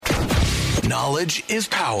Knowledge is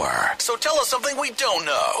power. So tell us something we don't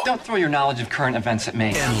know. Don't throw your knowledge of current events at me.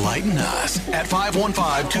 Enlighten us at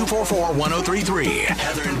 515-244-1033.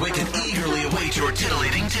 Heather and Wicket eagerly await your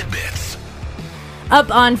titillating tidbits.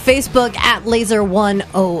 Up on Facebook at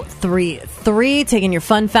Laser1033, taking your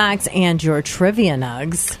fun facts and your trivia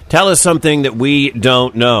nugs. Tell us something that we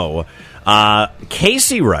don't know.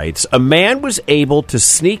 Casey writes, a man was able to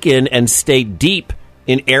sneak in and stay deep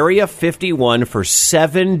in Area 51 for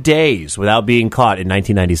 7 days without being caught in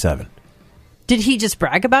 1997. Did he just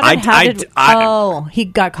brag about it? He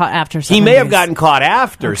got caught after 7 days. He may have gotten caught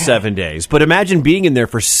after 7 days, but imagine being in there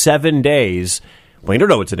for 7 days. Well, you don't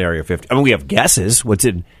know what's in Area 50. I mean, we have guesses what's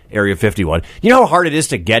in Area 51. You know how hard it is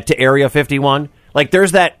to get to Area 51? Like,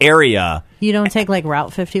 there's that area. You don't take, like,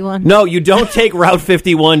 Route 51? No, you don't take Route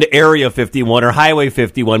 51 to Area 51 or Highway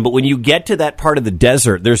 51, but when you get to that part of the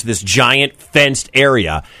desert, there's this giant fenced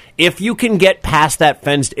area. If you can get past that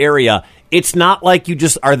fenced area, it's not like you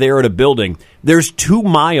just are there at a building. There's 2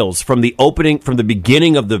 miles from the opening, from the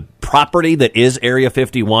beginning of the property that is Area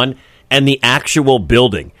 51 and the actual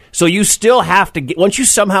building. So you still have to get, once you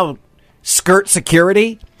somehow skirt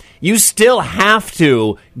security, you still have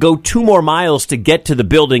to go 2 more miles to get to the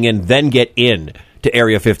building and then get in to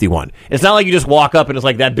Area 51. It's not like you just walk up and it's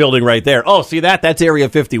like that building right there. Oh, see that? That's Area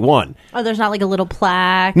 51. Oh, there's not like a little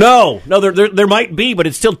plaque? No, there might be, but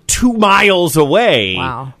it's still 2 miles away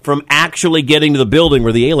from actually getting to the building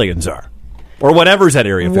where the aliens are. Or whatever's at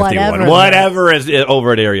Area 51. Whatever is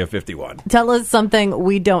over at Area 51. Tell us something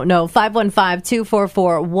we don't know.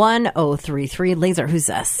 515-244-1033. Laser, who's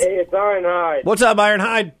this? Hey, it's Ironhide. What's up,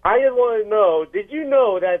 Ironhide? I just want to know, did you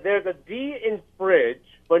know that there's a D in fridge,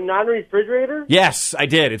 but not a refrigerator? Yes, I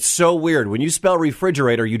did. It's so weird. When you spell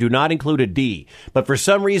refrigerator, you do not include a D. But for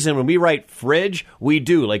some reason, when we write fridge, we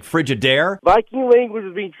do, like Frigidaire. Viking language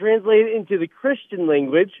is being translated into the Christian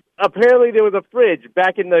language. Apparently, there was a fridge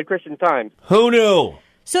back in the Christian times. Who knew?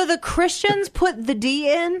 So the Christians put the D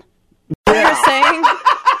in? What you're saying?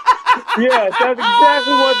 Yes, that's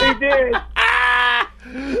exactly what they did.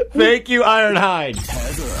 Thank you, Ironhide.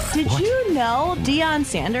 Did you know Deion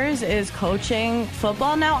Sanders is coaching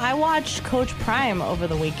football now? I watched Coach Prime over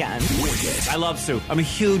the weekend. I love soup. I'm a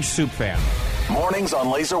huge soup fan. Mornings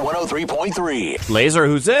on Laser 103.3. Laser,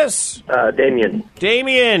 who's this? Damien.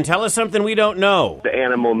 Damien, tell us something we don't know. The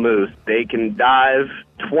animal moose. They can dive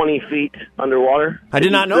 20 feet underwater. I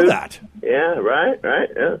did not know that. Yeah, right,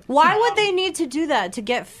 yeah. Why would they need to do that? To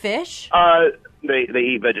get fish? They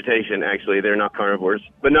eat vegetation, actually. They're not carnivores.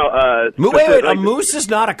 But no, wait, a moose is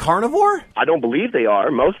not a carnivore? I don't believe they are.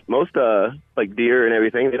 Most like deer and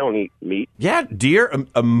everything, they don't eat meat. Yeah, deer,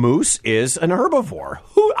 a moose is an herbivore.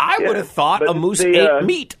 I would have thought a moose ate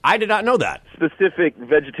meat. I did not know that. Specific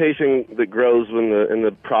vegetation that grows in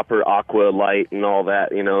the proper aqua light and all that,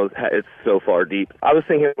 it's so far deep. I was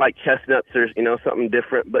thinking like chestnuts or, something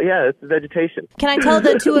different. But yeah, it's vegetation. Can I tell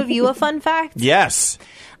the two of you a fun fact? Yes.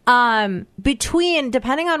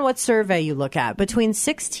 Depending on what survey you look at, between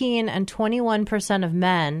 16 and 21% of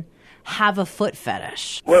men have a foot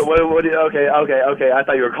fetish. What, okay. I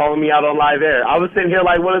thought you were calling me out on live air. I was sitting here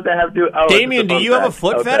like, what does that have to do? Oh, Damien, do you have a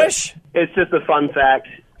foot fetish? It's just a fun fact.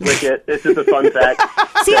 Wicket. It's just a fun fact.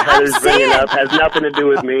 See, I'm saying it has nothing to do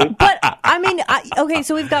with me. But I mean, okay,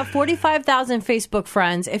 so we've got 45,000 Facebook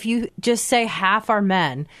friends. If you just say half are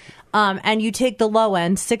men, and you take the low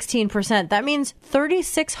end, 16%, that means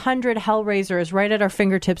 3,600 Hellraisers right at our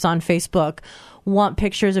fingertips on Facebook want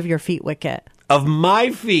pictures of your feet, Wicket. Of my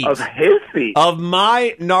feet. Of his feet. Of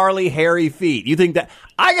my gnarly, hairy feet. You think that...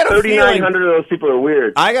 I got a 3,900 of those people are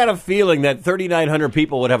weird. I got a feeling that 3,900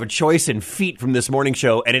 people would have a choice in feet from this morning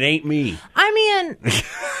show, and it ain't me. I mean,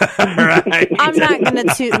 right. I'm not going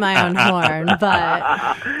to toot my own horn,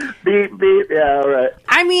 but... Beep, beep, yeah, all right.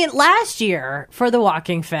 I mean, last year, for the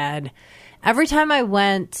Walking Fed, every time I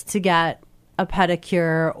went to get a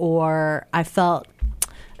pedicure or I felt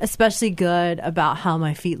especially good about how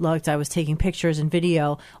my feet looked, I was taking pictures and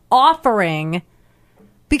video, offering...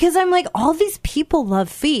 Because I'm like, all these people love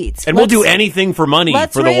feet. And we'll do anything for money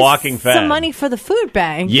for the Walking Fed. Some money for the food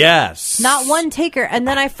bank. Yes. Not one taker. And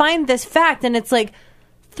then I find this fact, and it's like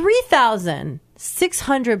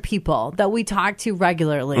 3,600 people that we talk to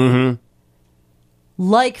regularly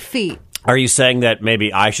like feet. Are you saying that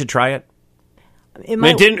maybe I should try it?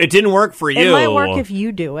 It didn't work for you. It might work if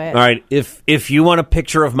you do it. All right. If you want a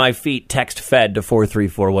picture of my feet, text FED to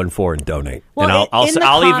 43414 and donate. Well, and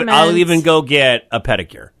I'll even go get a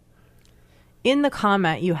pedicure. In the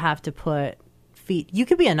comment, you have to put feet. You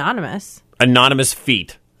could be anonymous. Anonymous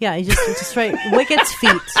feet. Yeah, you just write Wicket's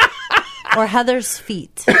feet or Heather's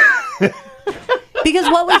feet. Because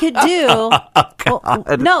what we could do,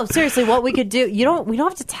 no, seriously, what we could do, we don't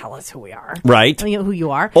have to tell us who we are. Right. Who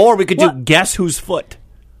you are. Or we could do guess whose foot.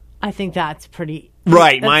 I think that's pretty...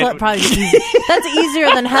 Right. That's probably easy. That's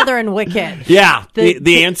easier than Heather and Wicket. Yeah.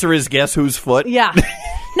 The answer is guess whose foot. Yeah.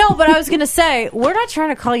 No, but I was going to say, we're not trying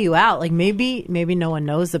to call you out. Like, maybe no one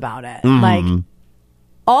knows about it. Like,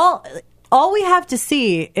 all we have to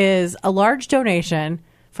see is a large donation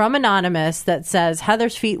from Anonymous that says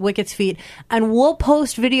Heather's feet, Wicket's feet, and we'll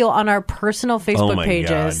post video on our personal Facebook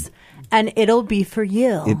pages, and it'll be for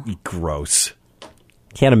you. Gross.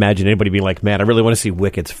 Can't imagine anybody being like, man, I really want to see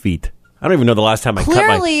Wicket's feet. I don't even know the last time I cut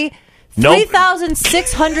my... Clearly,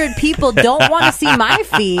 3,600 people don't want to see my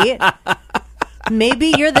feet.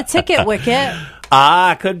 Maybe you're the ticket, Wicket.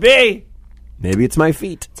 Could be. Maybe it's my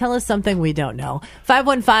feet. Tell us something we don't know.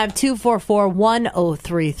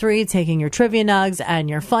 515-244-1033, taking your trivia nugs and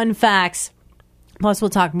your fun facts. Plus,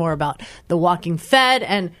 we'll talk more about the walking fed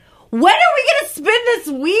and when are we going to spin this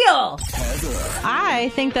wheel?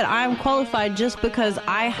 I think that I'm qualified just because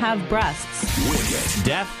I have breasts.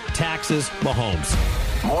 Death, taxes, Mahomes.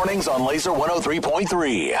 Mornings on Laser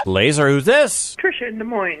 103.3. Laser, who's this? Trisha in Des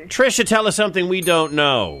Moines. Trisha, tell us something we don't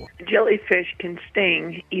know. Jellyfish can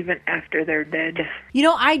sting even after they're dead. You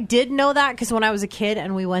know, I did know that because when I was a kid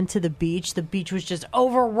and we went to the beach was just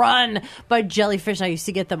overrun by jellyfish. I used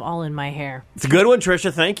to get them all in my hair. It's a good one,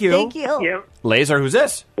 Trisha. Thank you. Thank you. Yep. Laser, who's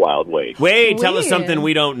this? Wild Wade. Wade, tell us Weird. something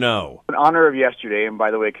we don't know. In honor of yesterday, and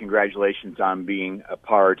by the way, congratulations on being a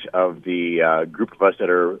part of the group of us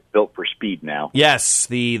that are built for speed now. Yes,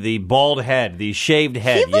 the bald head, the shaved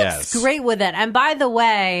head, He looks yes. great with it. And by the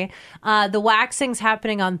way, the waxing's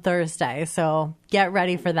happening on Thursday, so get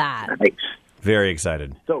ready for that. Nice. Very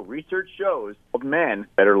excited. So research shows men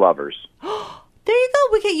better lovers. There you go,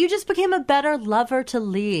 Wicket. You just became a better lover to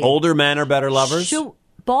Lee. Older men are better lovers?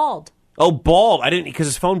 Bald. Oh, bald. I didn't, because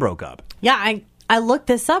his phone broke up. Yeah, I looked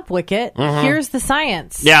this up, Wicket. Here's the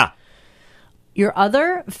science. Yeah. Your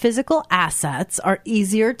other physical assets are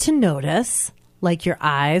easier to notice, like your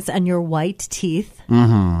eyes and your white teeth.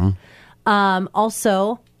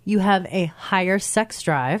 Also, you have a higher sex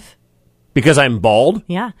drive. Because I'm bald?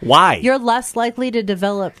 Yeah. Why? You're less likely to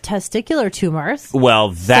develop testicular tumors.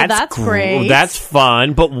 Well, that's great. That's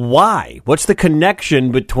fun, but why? What's the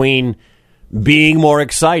connection between being more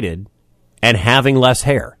excited and having less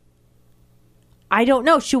hair? I don't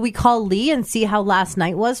know. Should we call Lee and see how last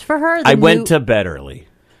night was for her? I went to bed early.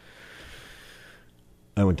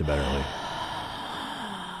 I was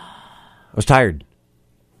tired.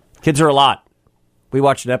 Kids are a lot. We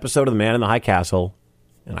watched an episode of The Man in the High Castle,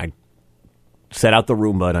 and I set out the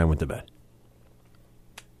Roomba and I went to bed.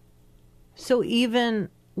 So even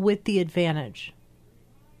with the advantage?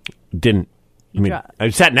 Didn't.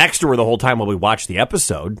 I sat next to her the whole time while we watched the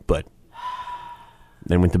episode, but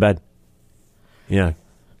then went to bed. Yeah.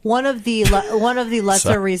 One of the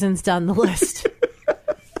lesser reasons down the list.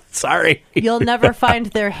 Sorry. You'll never find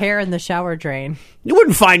their hair in the shower drain. You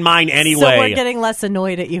wouldn't find mine anyway. So we're getting less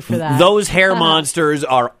annoyed at you for that. Those hair monsters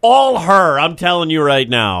are all her. I'm telling you right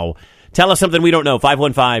now. Tell us something we don't know.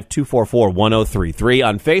 515-244-1033.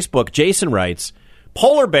 On Facebook, Jason writes,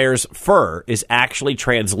 polar bears' fur is actually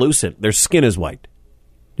translucent. Their skin is white.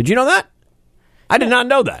 Did you know that? I did not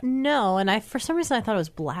know that. No, and for some reason I thought it was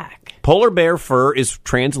black. Polar bear fur is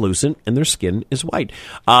translucent and their skin is white.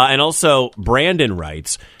 And also, Brandon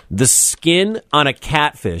writes, the skin on a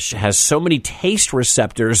catfish has so many taste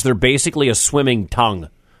receptors, they're basically a swimming tongue.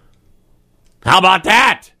 How about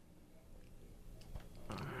that?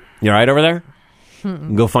 You all right over there?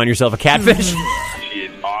 Go find yourself a catfish. She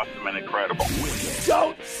is awesome and incredible.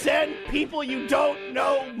 Don't send people you don't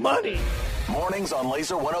know money. Mornings on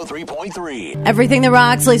Laser 103.3. Everything that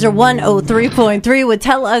rocks, Laser 103.3 would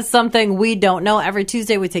tell us something we don't know. Every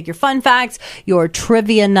Tuesday we take your fun facts, your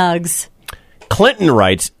trivia nugs. Clinton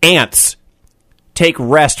writes, ants take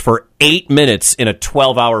rest for 8 minutes in a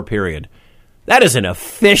 12-hour period. That is an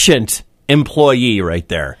efficient employee right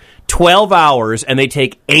there. 12 hours, and they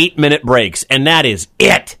take 8-minute breaks, and that is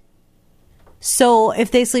it. So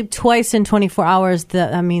if they sleep twice in 24 hours,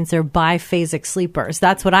 that means they're biphasic sleepers.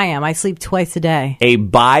 That's what I am. I sleep twice a day. A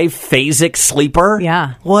biphasic sleeper?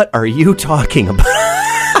 Yeah. What are you talking about?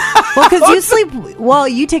 Well, because you sleep... Well,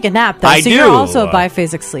 you take a nap, though. I so do. You're also a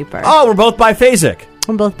biphasic sleeper. Oh, we're both biphasic.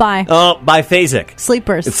 We're both bi. Oh, biphasic.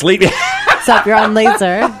 Sleepers. It's sleep. What's up? You're on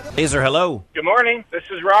Laser. Laser, hello. Good morning. This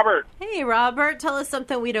is Robert. Hey, Robert. Tell us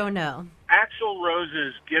something we don't know. Axl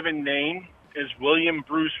Rose's given name is William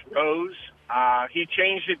Bruce Rose. He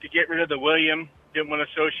changed it to get rid of the William. Didn't want to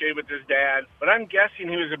associate with his dad. But I'm guessing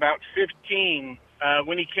he was about 15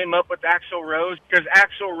 when he came up with Axl Rose, because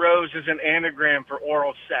Axl Rose is an anagram for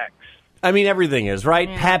oral sex. I mean, everything is, right?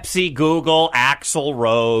 Pepsi, Google, Axl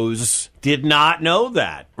Rose. Did not know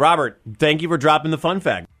that. Robert, thank you for dropping the fun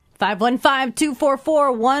fact.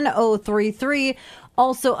 515-244-1033.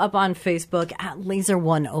 Also up on Facebook at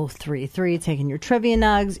Laser1033. Taking your trivia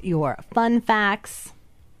nugs, your fun facts.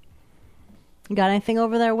 You got anything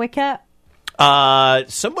over there, Wicket?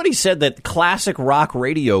 Somebody said that classic rock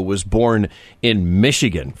radio was born in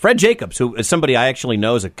Michigan. Fred Jacobs, who is somebody I actually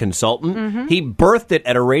know as a consultant, he birthed it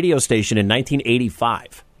at a radio station in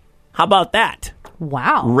 1985. How about that?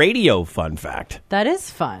 Wow. Radio fun fact. That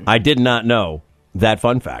is fun. I did not know that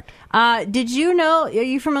fun fact. Did you know, are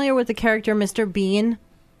you familiar with the character Mr. Bean?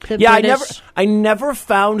 Yeah, I never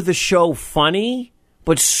found the show funny,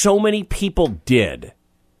 but so many people did.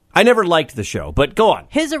 I never liked the show, but go on.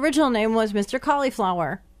 His original name was Mr.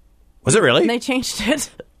 Cauliflower. Was it really? And they changed it.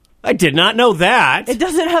 I did not know that. It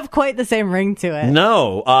doesn't have quite the same ring to it.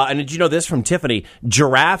 No. And did you know this from Tiffany?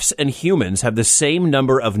 Giraffes and humans have the same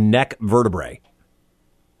number of neck vertebrae.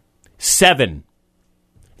 7.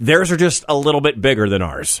 Theirs are just a little bit bigger than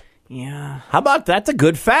ours. Yeah. How about that's a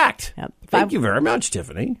good fact? Yep. Thank you very much,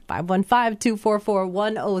 Tiffany.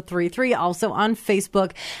 515-244-1033. Also on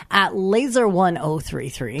Facebook at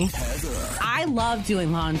Laser1033. I love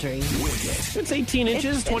doing laundry. It's 18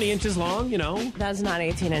 inches, 20 inches long, you know. That's not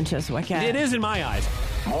 18 inches, Wicket. It is in my eyes.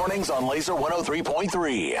 Mornings on Laser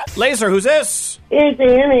 103.3. Laser, who's this? It's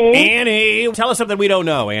Annie. Annie. Tell us something we don't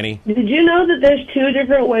know, Annie. Did you know that there's 2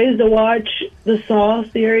 different ways to watch the Saw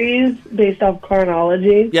series based off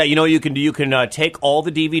chronology? Yeah, you know what you can do? You can take all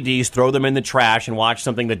the DVDs, throw them in the trash, and watch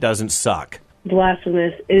something that doesn't suck.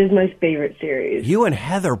 Blasphemous. It is my favorite series. You and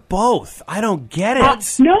Heather both. I don't get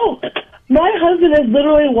it. No. My husband has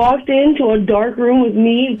literally walked into a dark room with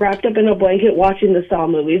me, wrapped up in a blanket, watching the Saw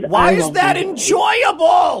movies. Why is that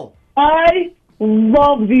enjoyable? I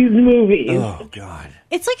love these movies. Oh, God.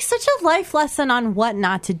 It's like such a life lesson on what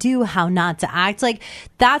not to do, how not to act. Like,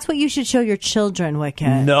 that's what you should show your children,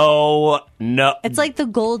 Wicket. No. It's like the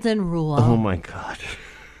golden rule. Oh, my God.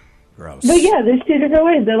 Gross. But yeah, there's 2 different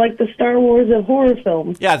ways. They're like the Star Wars of horror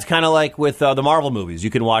films. Yeah, it's kind of like with the Marvel movies. You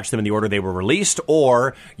can watch them in the order they were released,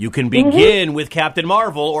 or you can begin with Captain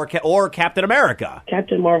Marvel or Captain America.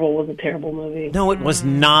 Captain Marvel was a terrible movie. No, it was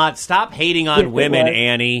not. Stop hating on Yes, women, was.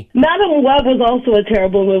 Annie. Madam Web was also a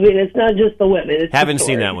terrible movie, and it's not just the women. It's Haven't the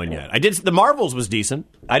seen story. that one yet. I did. The Marvels was decent.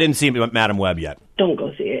 I didn't see Madam Web yet. Don't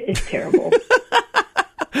go see it. It's terrible.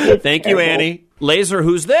 Thank you, Annie. Laser,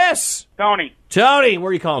 who's this? Tony. Tony, where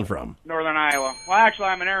are you calling from? Northern Iowa. Well, actually,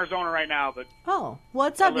 I'm in Arizona right now, but... Oh,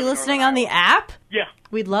 what's up? You listening on the app? Yeah.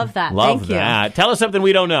 We'd love that. Love Thank you. that. Tell us something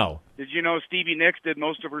we don't know. Did you know Stevie Nicks did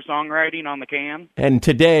most of her songwriting on the can? And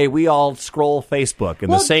today, we all scroll Facebook in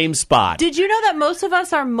the same spot. Did you know that most of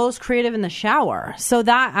us are most creative in the shower? So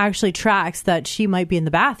that actually tracks that she might be in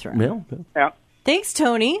the bathroom. Yeah. Thanks,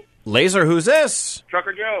 Tony. Laser, who's this?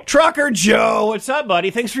 Trucker Joe. Trucker Joe. What's up,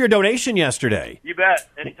 buddy? Thanks for your donation yesterday. You bet.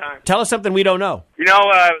 Anytime. Tell us something we don't know. You know,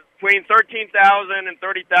 between 13,000 and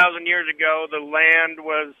 30,000 years ago, the land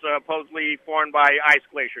was supposedly formed by ice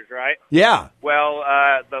glaciers, right? Yeah. Well,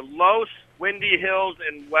 the Los Windy Hills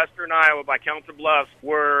in western Iowa by Council Bluffs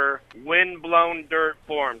were wind-blown dirt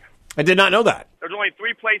formed. I did not know that. There's only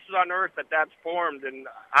 3 places on Earth that's formed, and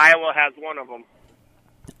Iowa has one of them.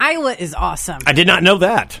 Iowa is awesome. I did not know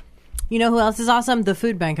that. You know who else is awesome? The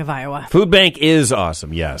Food Bank of Iowa. Food Bank is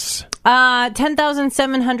awesome, yes.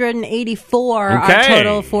 10,784 our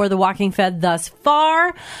total for the Walking Fed thus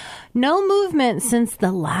far. No movement since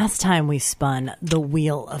the last time we spun the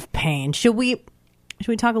Wheel of Pain. Should we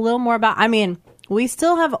talk a little more about, we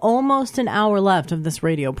still have almost an hour left of this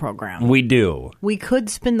radio program. We do. We could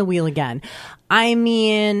spin the wheel again.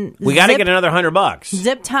 We got to get another $100.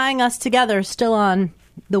 Zip tying us together still on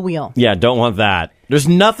the wheel. Yeah, don't want that. There's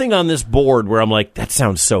nothing on this board where I'm like, that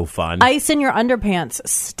sounds so fun. Ice in your underpants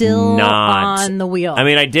still on the wheel.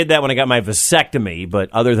 I did that when I got my vasectomy, but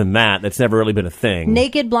other than that, that's never really been a thing.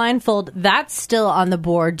 Naked blindfold, that's still on the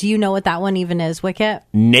board. Do you know what that one even is, Wicket?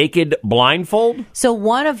 Naked blindfold? So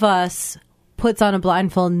one of us puts on a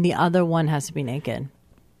blindfold and the other one has to be naked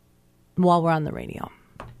while we're on the radio.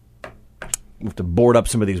 We have to board up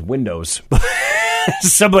some of these windows.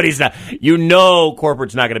 Somebody's not,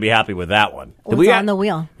 corporate's not going to be happy with that one. It's on the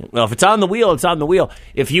wheel. Well, if it's on the wheel, it's on the wheel.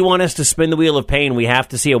 If you want us to spin the Wheel of Pain, we have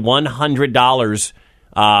to see a $100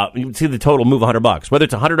 to the total move $100. Whether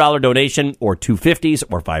it's a $100 donation or 250s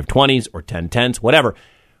or 520s or 1010s, whatever.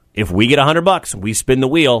 If we get $100, we spin the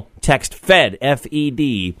wheel. Text FED,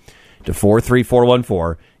 F-E-D, to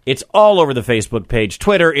 43414. It's all over the Facebook page,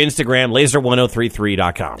 Twitter, Instagram,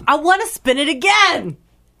 laser1033.com. I want to spin it again.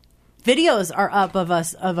 Videos are up of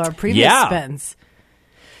our previous spins.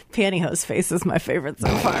 Pantyhose face is my favorite so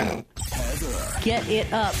far. Get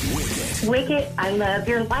it up. Wicket, I love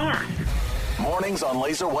your laugh. Mornings on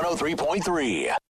Laser 103.3.